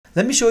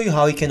Let me show you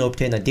how you can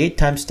obtain a date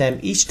timestamp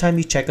each time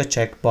you check a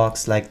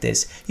checkbox like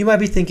this. You might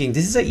be thinking,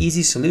 this is an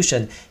easy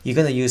solution. You're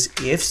going to use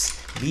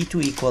ifs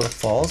b2 equal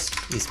false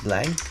is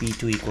blank,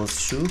 b2 equals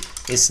true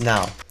is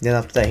now. Then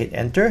after that, hit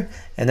enter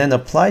and then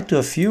apply to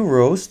a few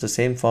rows the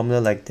same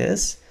formula like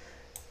this.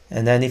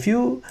 And then if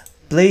you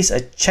place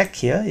a check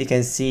here, you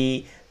can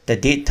see the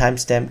date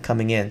timestamp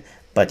coming in.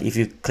 But if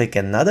you click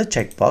another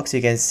checkbox,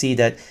 you can see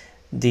that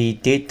the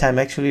date time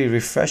actually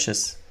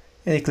refreshes.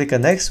 And you click the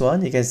next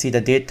one, you can see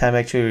the date time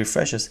actually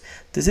refreshes.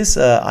 This is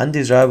an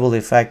undesirable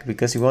effect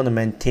because you want to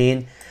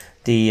maintain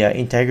the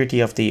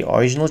integrity of the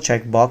original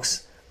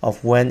checkbox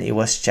of when it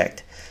was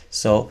checked.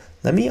 So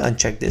let me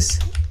uncheck this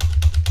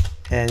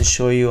and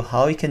show you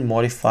how you can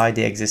modify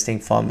the existing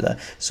formula.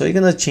 So you're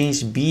going to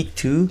change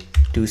B2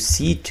 to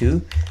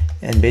C2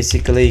 and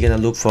basically you're going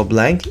to look for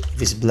blank.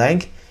 If it's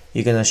blank,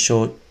 you're going to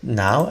show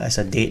now as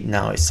a date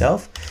now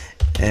itself.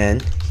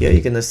 And here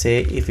you're going to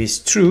say if it's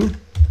true,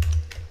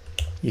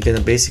 you're going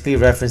to basically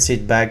reference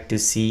it back to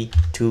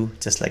C2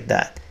 just like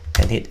that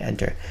and hit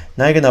enter.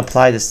 Now you're going to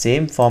apply the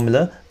same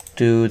formula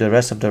to the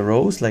rest of the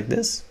rows like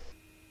this.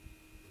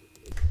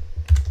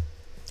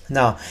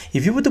 Now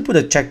if you were to put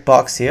a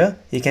checkbox here,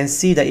 you can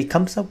see that it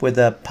comes up with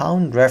a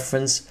pound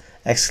reference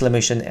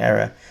exclamation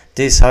error.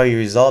 This is how you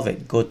resolve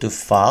it. Go to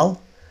File,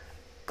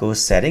 go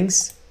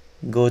Settings,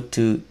 go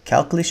to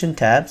Calculation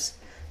tabs,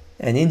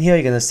 and in here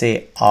you're going to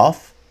say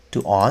Off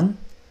to On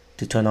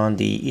to turn on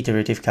the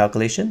iterative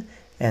calculation,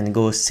 and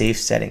go Save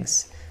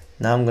Settings.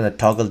 Now I'm going to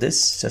toggle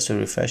this just to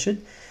refresh it,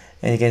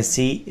 and you can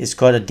see it's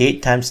got a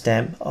date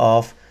timestamp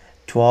of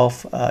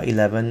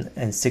 12:11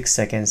 and 6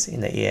 seconds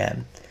in the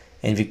AM.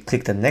 And if you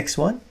click the next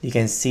one, you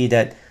can see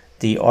that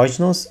the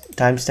original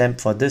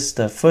timestamp for this,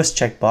 the first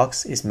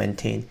checkbox, is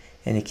maintained.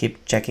 And you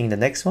keep checking the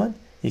next one,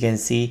 you can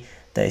see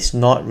that it's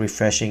not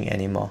refreshing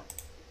anymore.